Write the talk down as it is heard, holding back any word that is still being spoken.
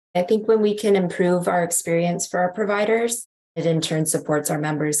I think when we can improve our experience for our providers, it in turn supports our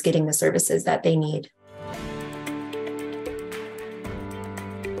members getting the services that they need.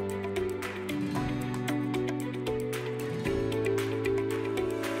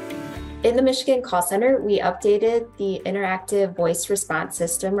 In the Michigan Call Center, we updated the Interactive Voice Response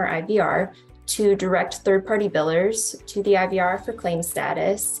System, or IVR, to direct third-party billers to the IVR for claim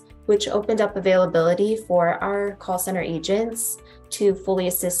status, which opened up availability for our call center agents to fully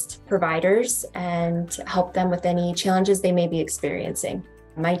assist providers and help them with any challenges they may be experiencing.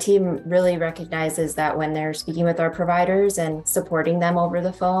 My team really recognizes that when they're speaking with our providers and supporting them over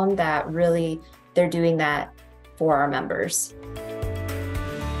the phone, that really they're doing that for our members.